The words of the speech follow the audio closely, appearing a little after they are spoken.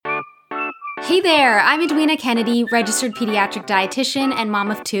Hey there, I'm Edwina Kennedy, registered pediatric dietitian and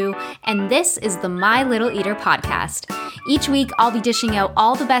mom of two, and this is the My Little Eater podcast. Each week, I'll be dishing out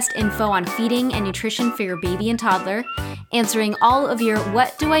all the best info on feeding and nutrition for your baby and toddler, answering all of your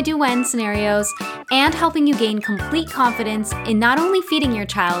what do I do when scenarios, and helping you gain complete confidence in not only feeding your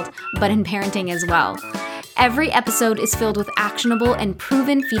child, but in parenting as well. Every episode is filled with actionable and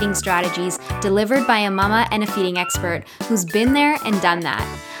proven feeding strategies delivered by a mama and a feeding expert who's been there and done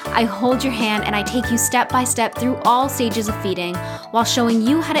that. I hold your hand and I take you step by step through all stages of feeding while showing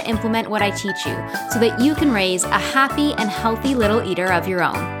you how to implement what I teach you so that you can raise a happy and healthy little eater of your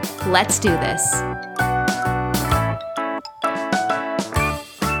own. Let's do this.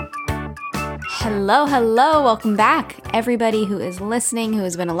 Hello, welcome back. Everybody who is listening, who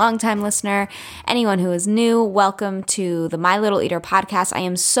has been a longtime listener, anyone who is new, welcome to the My Little Eater podcast. I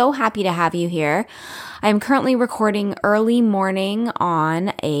am so happy to have you here. I am currently recording early morning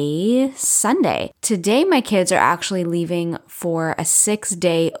on a Sunday. Today, my kids are actually leaving for a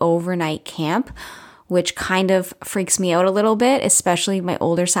 6-day overnight camp, which kind of freaks me out a little bit, especially my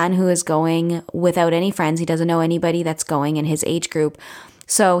older son who is going without any friends. He doesn't know anybody that's going in his age group.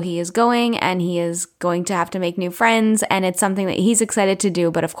 So he is going and he is going to have to make new friends, and it's something that he's excited to do.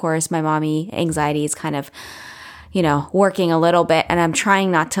 But of course, my mommy anxiety is kind of, working a little bit, and I'm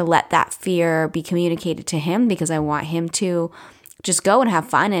trying not to let that fear be communicated to him because I want him to just go and have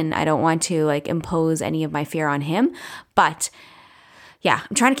fun, and I don't want to impose any of my fear on him. But yeah,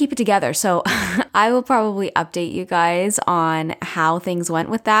 I'm trying to keep it together. So I will probably update you guys on how things went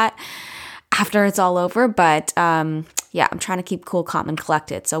with that after it's all over. But yeah, I'm trying to keep cool, calm, and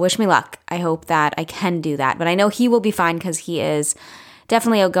collected. So wish me luck. I hope that I can do that. But I know he will be fine because he is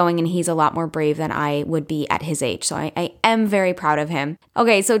definitely outgoing and he's a lot more brave than I would be at his age. So I am very proud of him.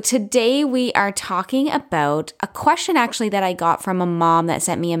 Okay, so today we are talking about a question actually that I got from a mom that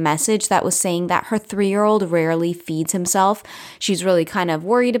sent me a message that was saying that her 3-year-old rarely feeds himself. She's really kind of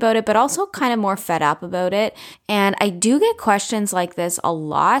worried about it, but also kind of more fed up about it. And I do get questions like this a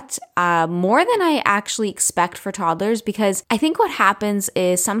lot, more than I actually expect for toddlers, because I think what happens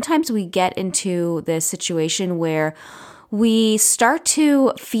is sometimes we get into this situation where we start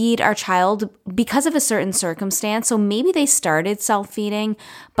to feed our child because of a certain circumstance. So maybe they started self-feeding,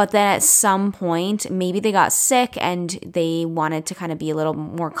 but then at some point, maybe they got sick and they wanted to kind of be a little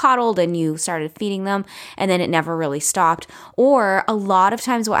more coddled and you started feeding them and then it never really stopped. Or a lot of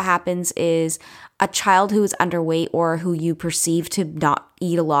times what happens is a child who is underweight or who you perceive to not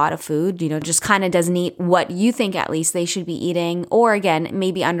eat a lot of food, just kind of doesn't eat what you think at least they should be eating, or again,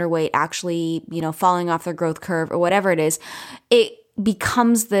 maybe underweight actually, falling off their growth curve or whatever it is, it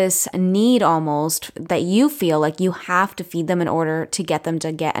becomes this need almost that you feel like you have to feed them in order to get them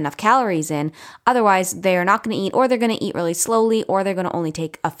to get enough calories in. Otherwise, they're not going to eat, or they're going to eat really slowly, or they're going to only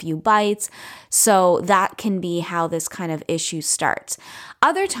take a few bites. So that can be how this kind of issue starts.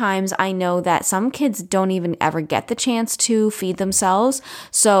 Other times, I know that some kids don't even ever get the chance to feed themselves.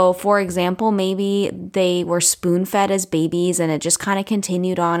 So for example, maybe they were spoon-fed as babies and it just kind of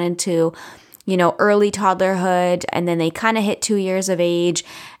continued on into early toddlerhood, and then they kind of hit 2 years of age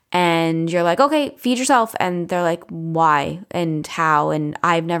and you're like, okay, feed yourself. And they're like, why and how? And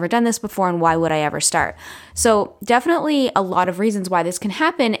I've never done this before, and why would I ever start? So definitely a lot of reasons why this can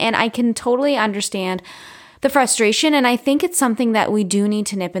happen. And I can totally understand the frustration. And I think it's something that we do need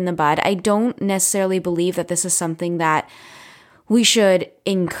to nip in the bud. I don't necessarily believe that this is something that we should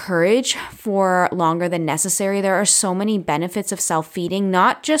encourage for longer than necessary. There are so many benefits of self-feeding,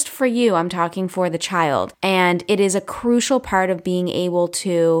 not just for you, I'm talking for the child. And it is a crucial part of being able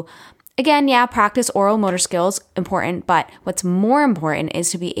to, again, practice oral motor skills, important, but what's more important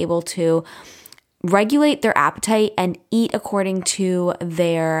is to be able to regulate their appetite and eat according to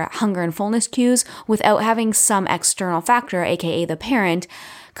their hunger and fullness cues without having some external factor, aka the parent,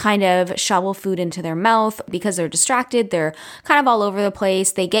 kind of shovel food into their mouth because they're distracted. They're kind of all over the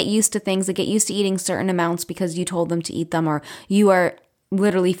place. They get used to things. They get used to eating certain amounts because you told them to eat them, or you are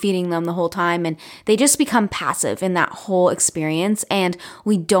literally feeding them the whole time, and they just become passive in that whole experience. And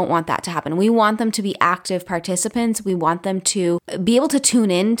we don't want that to happen. We want them to be active participants. We want them to be able to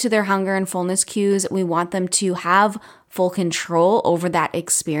tune in to their hunger and fullness cues. We want them to have full control over that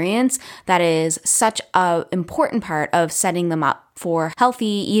experience. That is such an important part of setting them up for healthy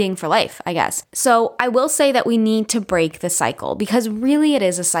eating for life, I guess. So I will say that we need to break the cycle, because really it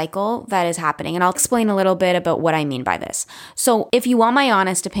is a cycle that is happening. And I'll explain a little bit about what I mean by this. So if you want my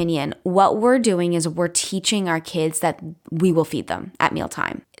honest opinion, what we're doing is we're teaching our kids that we will feed them at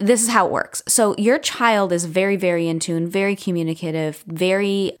mealtime. This is how it works. So your child is very, very in tune, very communicative,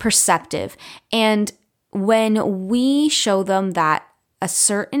 very perceptive. And when we show them that a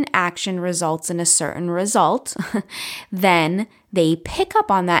certain action results in a certain result, then they pick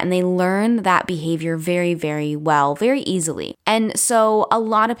up on that and they learn that behavior very, very well, very easily. And so a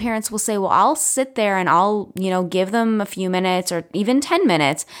lot of parents will say, well, I'll sit there and I'll, give them a few minutes or even 10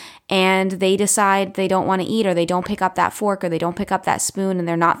 minutes, and they decide they don't want to eat, or they don't pick up that fork, or they don't pick up that spoon, and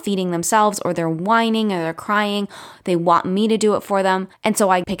they're not feeding themselves, or they're whining, or they're crying. They want me to do it for them. And so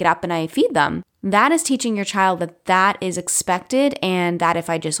I pick it up and I feed them. That is teaching your child that that is expected, and that if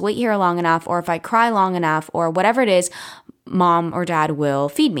I just wait here long enough, or if I cry long enough, or whatever it is, mom or dad will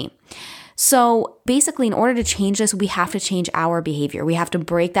feed me. So basically, in order to change this, we have to change our behavior. We have to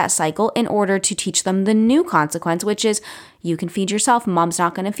break that cycle in order to teach them the new consequence, which is you can feed yourself. Mom's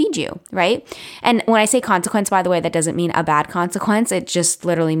not going to feed you, right? And when I say consequence, by the way, that doesn't mean a bad consequence. It just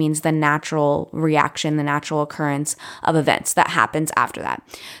literally means the natural reaction, the natural occurrence of events that happens after that.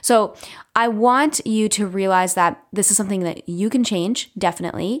 So I want you to realize that this is something that you can change,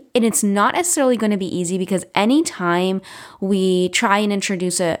 definitely. And it's not necessarily going to be easy, because anytime we try and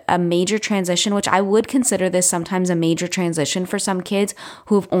introduce a major transition, which I would consider this sometimes a major transition for some kids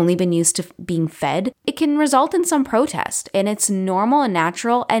who have only been used to being fed, it can result in some protest. And it's normal and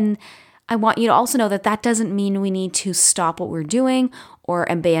natural. And I want you to also know that that doesn't mean we need to stop what we're doing or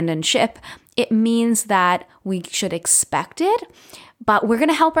abandon ship. It means that we should expect it, but we're going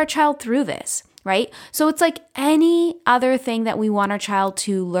to help our child through this, right? So it's like any other thing that we want our child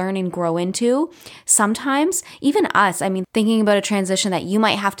to learn and grow into. Sometimes, even us, thinking about a transition that you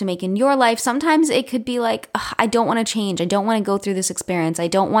might have to make in your life, sometimes it could be like, I don't want to change. I don't want to go through this experience. I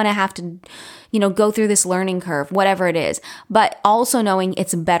don't want to have to, go through this learning curve, whatever it is. But also knowing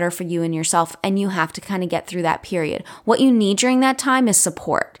it's better for you and yourself, and you have to kind of get through that period. What you need during that time is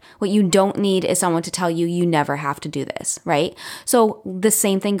support. What you don't need is someone to tell you, you never have to do this, right? So the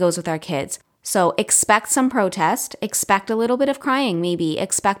same thing goes with our kids. So expect some protest, expect a little bit of crying, maybe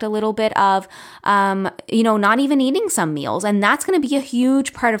expect a little bit of, not even eating some meals. And that's going to be a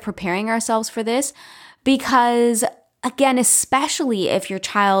huge part of preparing ourselves for this, because again, especially if your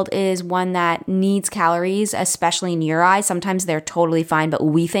child is one that needs calories, especially in your eyes, sometimes they're totally fine, but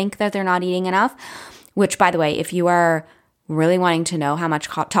we think that they're not eating enough, which, by the way, if you are really wanting to know how much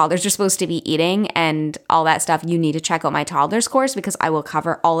toddlers are supposed to be eating and all that stuff, you need to check out my toddlers course, because I will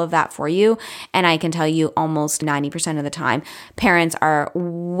cover all of that for you. And I can tell you almost 90% of the time, parents are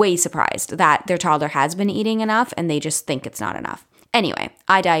way surprised that their toddler has been eating enough and they just think it's not enough. Anyway,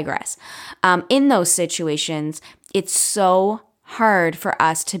 I digress. In those situations, it's so hard for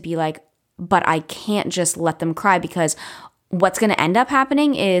us to be like, but I can't just let them cry, because what's going to end up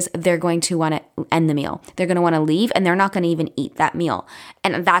happening is they're going to want to end the meal. They're going to want to leave, and they're not going to even eat that meal.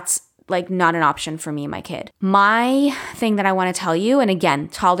 And that's like not an option for me and my kid. My thing that I want to tell you, and again,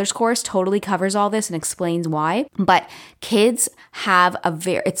 toddlers course totally covers all this and explains why, but kids have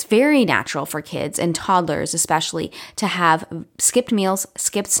it's very natural for kids and toddlers especially to have skipped meals,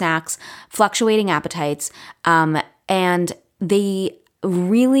 skipped snacks, fluctuating appetites, and they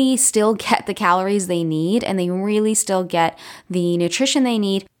really still get the calories they need, and they really still get the nutrition they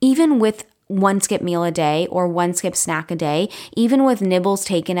need, even with one skip meal a day or one skip snack a day, even with nibbles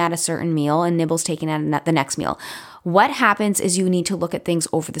taken at a certain meal and nibbles taken at the next meal. What happens is you need to look at things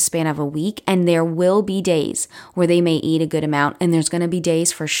over the span of a week, and there will be days where they may eat a good amount, and there's going to be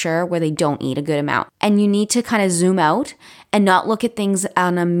days for sure where they don't eat a good amount. And you need to kind of zoom out and not look at things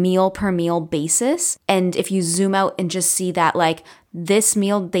on a meal per meal basis. And if you zoom out and just see that like this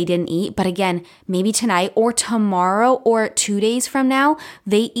meal they didn't eat, but again, maybe tonight or tomorrow or 2 days from now,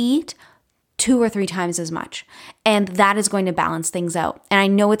 they eat 2 or 3 times as much. And that is going to balance things out. And I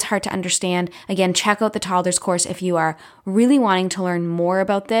know it's hard to understand. Again, check out the toddlers course if you are really wanting to learn more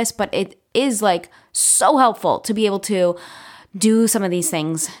about this, but it is like so helpful to be able to do some of these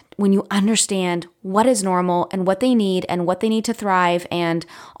things when you understand what is normal and what they need to thrive and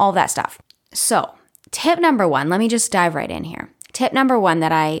all that stuff. So tip number 1, let me just dive right in here. Tip number 1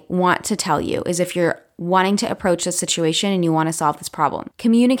 that I want to tell you is if you're wanting to approach this situation and you want to solve this problem,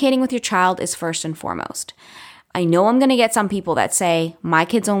 communicating with your child is first and foremost. I know I'm going to get some people that say, my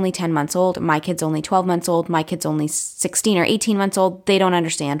kid's only 10 months old, my kid's only 12 months old, my kid's only 16 or 18 months old. They don't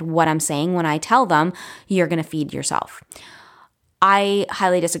understand what I'm saying when I tell them you're going to feed yourself. I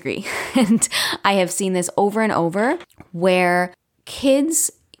highly disagree. And I have seen this over and over where kids,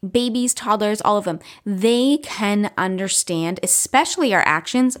 babies, toddlers, all of them, they can understand, especially our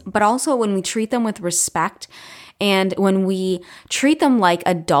actions, but also when we treat them with respect and when we treat them like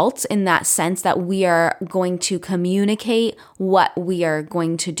adults in that sense that we are going to communicate what we are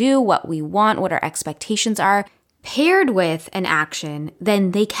going to do, what we want, what our expectations are, paired with an action,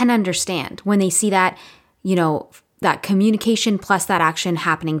 then they can understand when they see that, that communication plus that action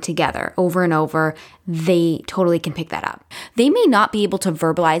happening together over and over, they totally can pick that up. They may not be able to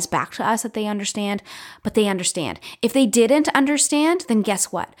verbalize back to us that they understand, but they understand. If they didn't understand, then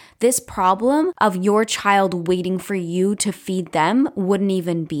guess what? This problem of your child waiting for you to feed them wouldn't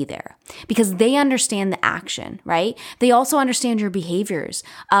even be there because they understand the action, right? They also understand your behaviors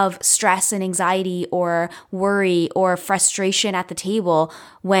of stress and anxiety or worry or frustration at the table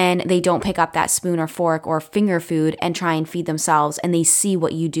when they don't pick up that spoon or fork or finger food and try and feed themselves, and they see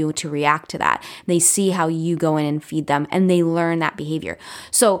what you do to react to that. They see how you go in and feed them, and they learn that behavior.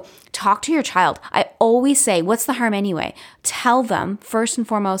 So talk to your child. I always say, what's the harm anyway? Tell them first and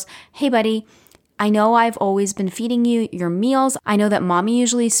foremost, hey buddy, I know I've always been feeding you your meals. I know that mommy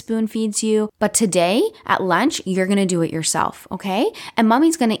usually spoon feeds you, but today at lunch, you're going to do it yourself, okay? And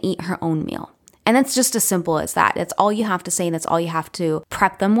mommy's going to eat her own meal. And that's just as simple as that. That's all you have to say. That's all you have to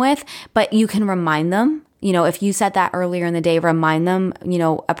prep them with. But you can remind them, if you said that earlier in the day, remind them,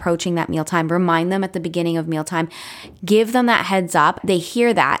 approaching that mealtime, remind them at the beginning of mealtime, give them that heads up. They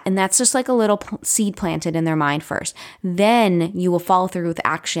hear that. And that's just like a little seed planted in their mind first. Then you will follow through with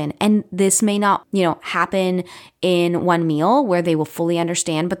action. And this may not, happen in one meal where they will fully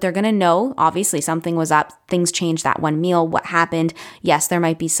understand, but they're going to know, obviously something was up, things changed that one meal, what happened. Yes, there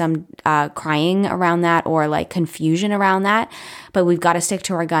might be some crying around that or like confusion around that, but we've got to stick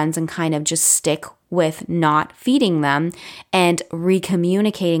to our guns and kind of just stick with not feeding them and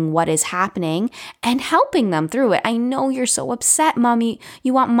recommunicating what is happening and helping them through it. I know you're so upset, mommy.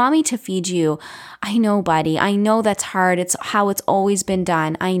 You want mommy to feed you. I know, buddy. I know that's hard. It's how it's always been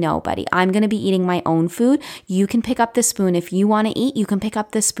done. I know, buddy. I'm going to be eating my own food. You can pick up the spoon. If you want to eat, you can pick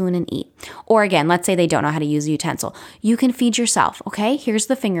up the spoon and eat. Or again, let's say they don't know how to use a utensil. You can feed yourself, okay? Here's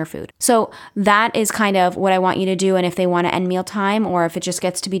the finger food. So that is kind of what I want you to do. And if they want to end mealtime or if it just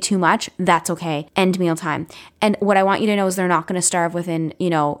gets to be too much, that's okay. End mealtime. And what I want you to know is they're not going to starve within,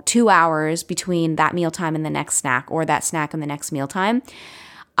 2 hours between that mealtime and the next snack or that snack and the next mealtime.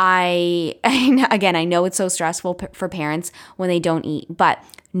 I know it's so stressful for parents when they don't eat, but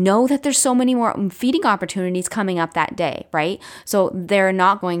know that there's so many more feeding opportunities coming up that day, right? So they're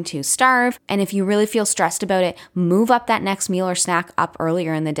not going to starve. And if you really feel stressed about it, move up that next meal or snack up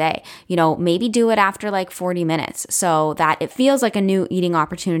earlier in the day. Maybe do it after like 40 minutes so that it feels like a new eating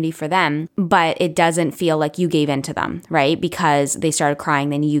opportunity for them, but it doesn't feel like you gave in to them, right? Because they started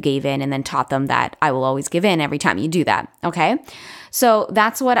crying, then you gave in and then taught them that I will always give in every time you do that, okay? So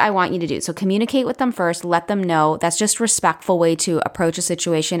that's what I want you to do. So communicate with them first, let them know. That's just a respectful way to approach a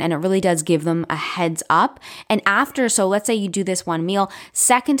situation, and it really does give them a heads up. And after, so let's say you do this one meal,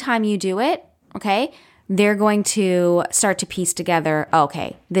 second time you do it, okay, they're going to start to piece together,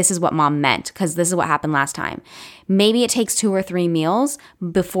 okay, this is what mom meant because this is what happened last time. Maybe it takes 2 or 3 meals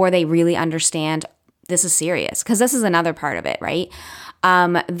before they really understand this is serious, because this is another part of it, right?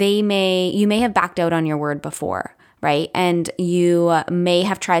 You may have backed out on your word before, right? And you may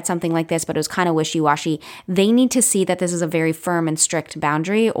have tried something like this, but it was kind of wishy-washy. They need to see that this is a very firm and strict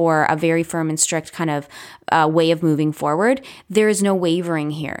boundary or a very firm and strict kind of way of moving forward. There is no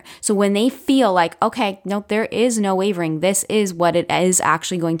wavering here. So when they feel like, okay, no, there is no wavering, this is what it is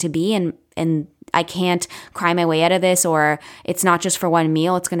actually going to be, and I can't cry my way out of this, or it's not just for one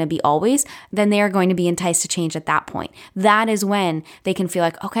meal, it's going to be always, then they are going to be enticed to change at that point. That is when they can feel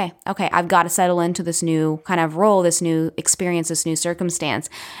like, okay, I've got to settle into this new kind of role, this new experience, this new circumstance,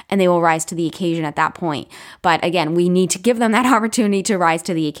 and they will rise to the occasion at that point. But again, we need to give them that opportunity to rise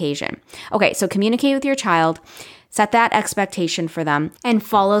to the occasion. Okay, so communicate with your child, set that expectation for them, and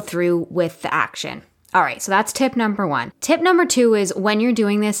follow through with the action. All right, so that's tip number 1. Tip number 2 is when you're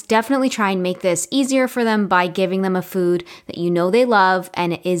doing this, definitely try and make this easier for them by giving them a food that you know they love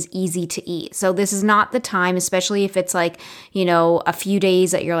and is easy to eat. So this is not the time, especially if it's like, a few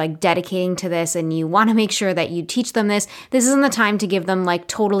days that you're like dedicating to this and you want to make sure that you teach them this. This isn't the time to give them like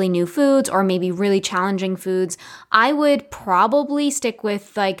totally new foods or maybe really challenging foods. I would probably stick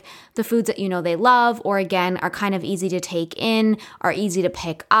with like the foods that they love, or again, are kind of easy to take in, are easy to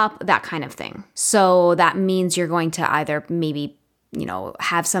pick up, that kind of thing. So that means you're going to either maybe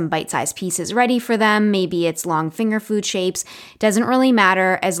have some bite-sized pieces ready for them. Maybe it's long finger food shapes. Doesn't really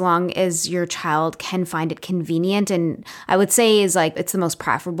matter as long as your child can find it convenient. And I would say is like, it's the most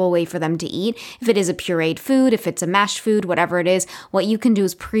preferable way for them to eat. If it is a pureed food, if it's a mashed food, whatever it is, what you can do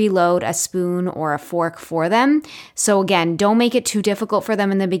is preload a spoon or a fork for them. So again, don't make it too difficult for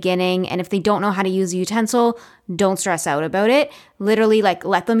them in the beginning. And if they don't know how to use a utensil, Don't stress out about it. Literally, like,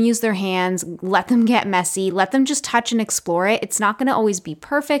 let them use their hands, let them get messy, let them just touch and explore it. It's not going to always be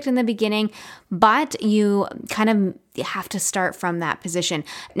perfect in the beginning, but you kind of have to start from that position.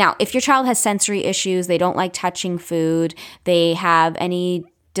 Now, if your child has sensory issues, they don't like touching food, they have any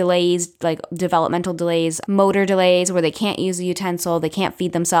delays, like developmental delays, motor delays where they can't use a utensil, they can't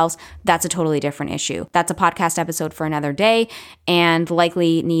feed themselves, that's a totally different issue. That's a podcast episode for another day and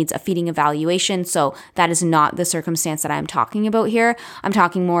likely needs a feeding evaluation. So that is not the circumstance that I'm talking about here. I'm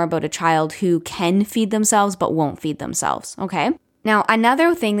talking more about a child who can feed themselves but won't feed themselves, okay? Now,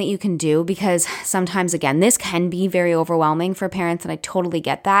 another thing that you can do, because sometimes, again, this can be very overwhelming for parents, and I totally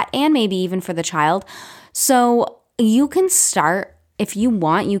get that, and maybe even for the child. So you can start, if you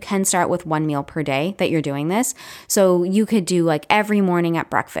want, you can start with 1 meal per day that you're doing this. So you could do like every morning at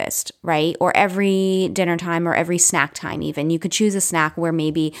breakfast, right? Or every dinner time or every snack time even. You could choose a snack where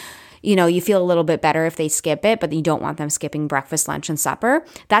maybe, you feel a little bit better if they skip it, but you don't want them skipping breakfast, lunch, and supper.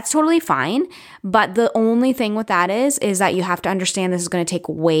 That's totally fine. But the only thing with that is that you have to understand this is going to take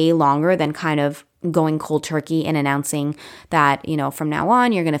way longer than kind of going cold turkey and announcing that, from now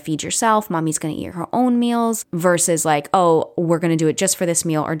on, you're going to feed yourself. Mommy's going to eat her own meals versus like, oh, we're going to do it just for this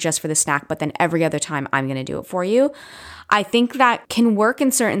meal or just for the snack, but then every other time I'm going to do it for you. I think that can work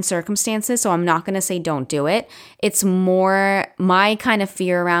in certain circumstances, so I'm not going to say don't do it. It's more my kind of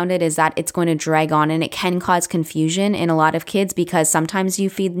fear around it is that it's going to drag on and it can cause confusion in a lot of kids because sometimes you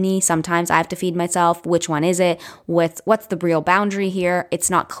feed me, sometimes I have to feed myself. Which one is it? What's the real boundary here? It's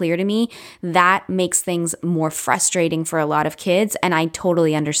not clear to me. That makes things more frustrating for a lot of kids, and I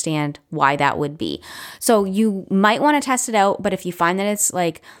totally understand why that would be. So you might want to test it out, but if you find that it's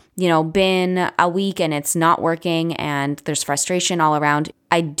like, been a week and it's not working and there's frustration all around,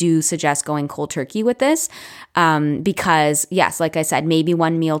 I do suggest going cold turkey with this because, yes, like I said, maybe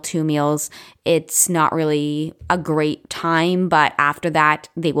 1 meal, 2 meals, it's not really a great time, but after that,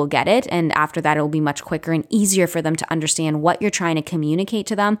 they will get it. And after that, it will be much quicker and easier for them to understand what you're trying to communicate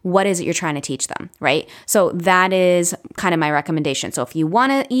to them. What is it you're trying to teach them, right? So that is kind of my recommendation. So if you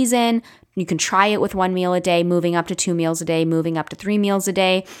want to ease in, you can try it with 1 meal a day, moving up to 2 meals a day, moving up to 3 meals a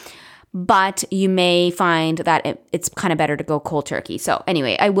day. But you may find that it's kind of better to go cold turkey. So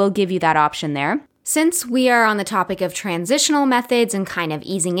anyway, I will give you that option there. Since we are on the topic of transitional methods and kind of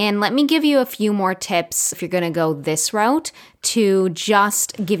easing in, let me give you a few more tips if you're going to go this route to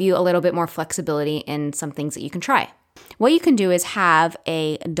just give you a little bit more flexibility in some things that you can try. What you can do is have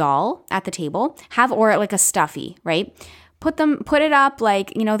a doll at the table, or like a stuffy, right? Put it up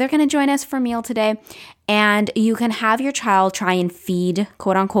like, they're going to join us for a meal today. And you can have your child try and feed,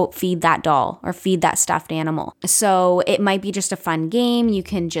 quote unquote, feed that doll or feed that stuffed animal. So it might be just a fun game. You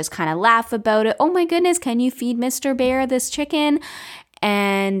can just kind of laugh about it. Oh my goodness, can you feed Mr. Bear this chicken?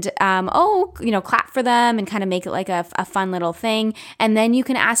 And, clap for them and kind of make it like a fun little thing. And then you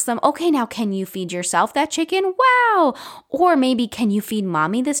can ask them, okay, now can you feed yourself that chicken? Wow. Or maybe can you feed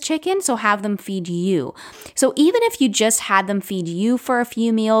mommy this chicken? So have them feed you. So even if you just had them feed you for a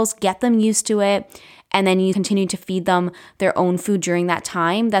few meals, get them used to it, and then you continue to feed them their own food during that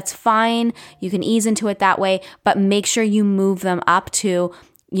time, that's fine. You can ease into it that way, but make sure you move them up to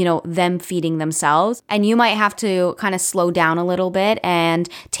them feeding themselves. And you might have to kind of slow down a little bit and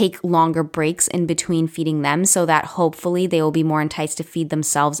take longer breaks in between feeding them so that hopefully they will be more enticed to feed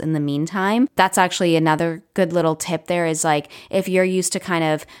themselves in the meantime. That's actually another good little tip there is like, if you're used to kind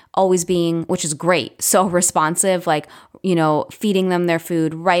of always being, which is great, so responsive, like, feeding them their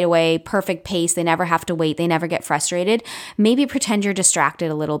food right away, perfect pace, they never have to wait, they never get frustrated, maybe pretend you're distracted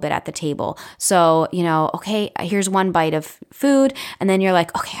a little bit at the table. So, okay, here's 1 bite of food, and then you're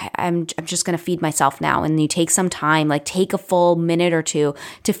like, okay, I'm just going to feed myself now. And you take some time, like take a full minute or 2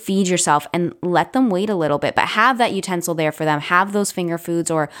 to feed yourself and let them wait a little bit, but have that utensil there for them, have those finger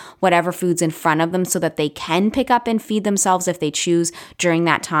foods or whatever foods in front of them so that they can pick up and feed themselves if they choose during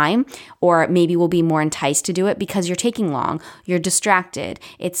that time, or maybe will be more enticed to do it because you're taking long, you're distracted.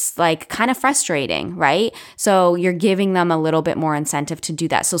 It's like kind of frustrating, right? So you're giving them a little bit more incentive to do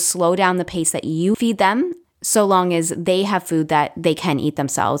that. So slow down the pace that you feed them so long as they have food that they can eat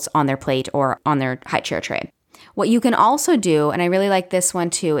themselves on their plate or on their high chair tray. What you can also do, and I really like this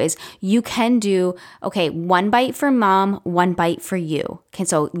one too, is you can do, 1 bite for mom, 1 bite for you. Okay,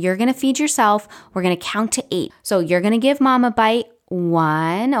 so you're going to feed yourself. We're going to count to 8. So you're going to give mom a bite.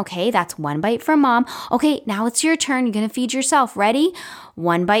 1. Okay, that's 1 bite for mom. Okay, now it's your turn. You're going to feed yourself. Ready?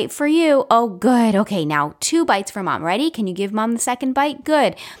 1 bite for you. Oh, good. Okay, now 2 bites for mom. Ready? Can you give mom the second bite?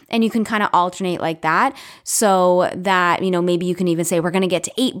 Good. And you can kind of alternate like that so that, maybe you can even say, we're going to get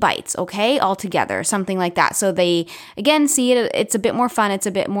to 8 bites, okay, all together, something like that. So they, again, see it. It's a bit more fun. It's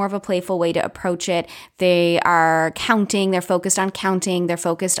a bit more of a playful way to approach it. They are counting. They're focused on counting. They're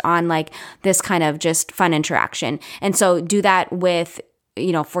focused on like this kind of just fun interaction. And so do that with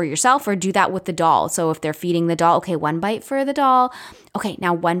for yourself, or do that with the doll. So if they're feeding the doll, okay, 1 bite for the doll. Okay,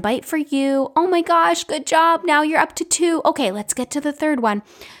 now 1 bite for you. Oh my gosh, good job. Now you're up to 2. Okay, let's get to the third one.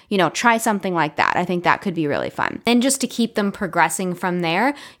 Try something like that. I think that could be really fun. And just to keep them progressing from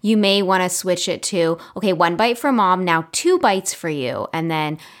there, you may want to switch it to, okay, 1 bite for mom, now 2 bites for you. And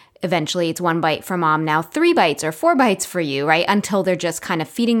then eventually it's 1 bite for mom, now 3 bites or 4 bites for you, right? Until they're just kind of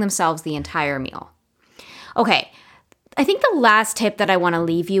feeding themselves the entire meal. Okay. I think the last tip that I want to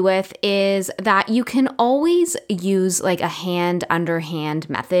leave you with is that you can always use like a hand-under-hand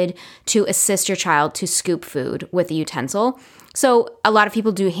method to assist your child to scoop food with a utensil. So a lot of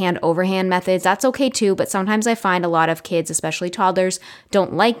people do hand-over-hand methods. That's okay too, but sometimes I find a lot of kids, especially toddlers,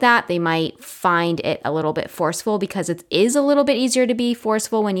 don't like that. They might find it a little bit forceful because it is a little bit easier to be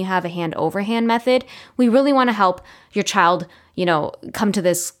forceful when you have a hand-over-hand method. We really want to help your child come to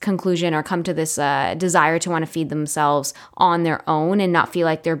this conclusion or come to this desire to want to feed themselves on their own and not feel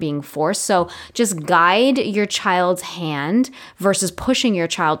like they're being forced. So just guide your child's hand versus pushing your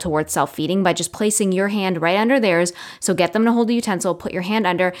child towards self-feeding by just placing your hand right under theirs. So get them to hold the utensil, put your hand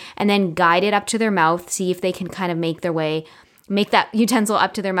under, and then guide it up to their mouth. See if they can kind of make that utensil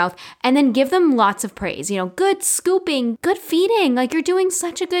up to their mouth, and then give them lots of praise. Good scooping, good feeding. Like, you're doing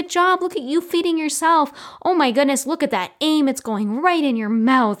such a good job. Look at you feeding yourself. Oh my goodness, look at that aim. It's going right in your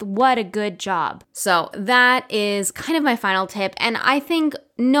mouth. What a good job. So that is kind of my final tip. And I think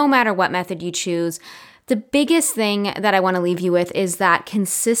no matter what method you choose, the biggest thing that I want to leave you with is that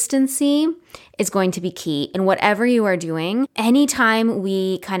consistency is going to be key in whatever you are doing. Anytime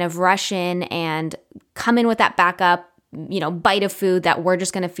we kind of rush in and come in with that backup, bite of food that we're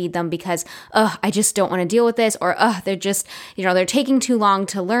just going to feed them because, I just don't want to deal with this, or, they're just, they're taking too long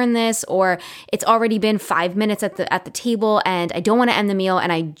to learn this, or it's already been 5 minutes at the table and I don't want to end the meal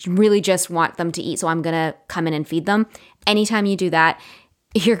and I really just want them to eat, so I'm going to come in and feed them. Anytime you do that,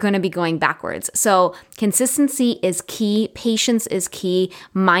 you're going to be going backwards. So consistency is key. Patience is key.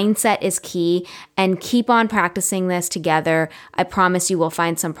 Mindset is key. And keep on practicing this together. I promise you will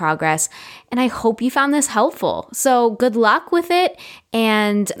find some progress. And I hope you found this helpful. So good luck with it.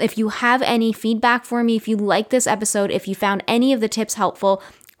 And if you have any feedback for me, if you like this episode, if you found any of the tips helpful,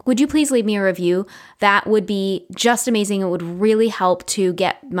 would you please leave me a review? That would be just amazing. It would really help to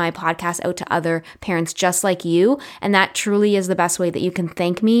get my podcast out to other parents just like you. And that truly is the best way that you can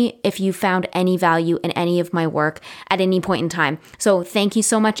thank me if you found any value in any of my work at any point in time. So thank you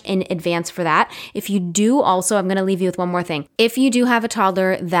so much in advance for that. If you do also, I'm going to leave you with one more thing. If you do have a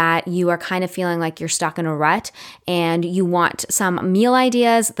toddler that you are kind of feeling like you're stuck in a rut and you want some meal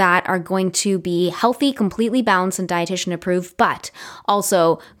ideas that are going to be healthy, completely balanced and dietitian approved, but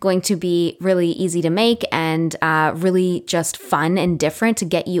also going to be really easy to make and really just fun and different to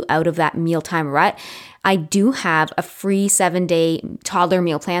get you out of that mealtime rut, I do have a free 7-day toddler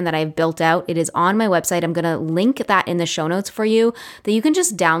meal plan that I've built out. It is on my website. I'm going to link that in the show notes for you that you can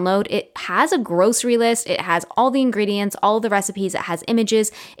just download. It has a grocery list. It has all the ingredients, all the recipes. It has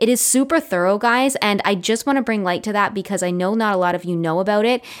images. It is super thorough, guys. And I just want to bring light to that because I know not a lot of you know about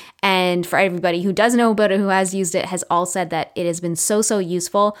it. And for everybody who does know about it, who has used it, has all said that it has been so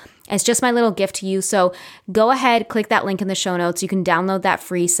useful. It's just my little gift to you. So go ahead, click that link in the show notes. You can download that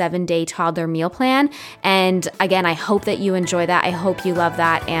free 7-day toddler meal plan. And again, I hope that you enjoy that. I hope you love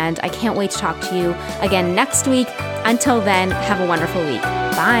that. And I can't wait to talk to you again next week. Until then, have a wonderful week.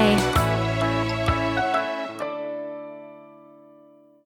 Bye.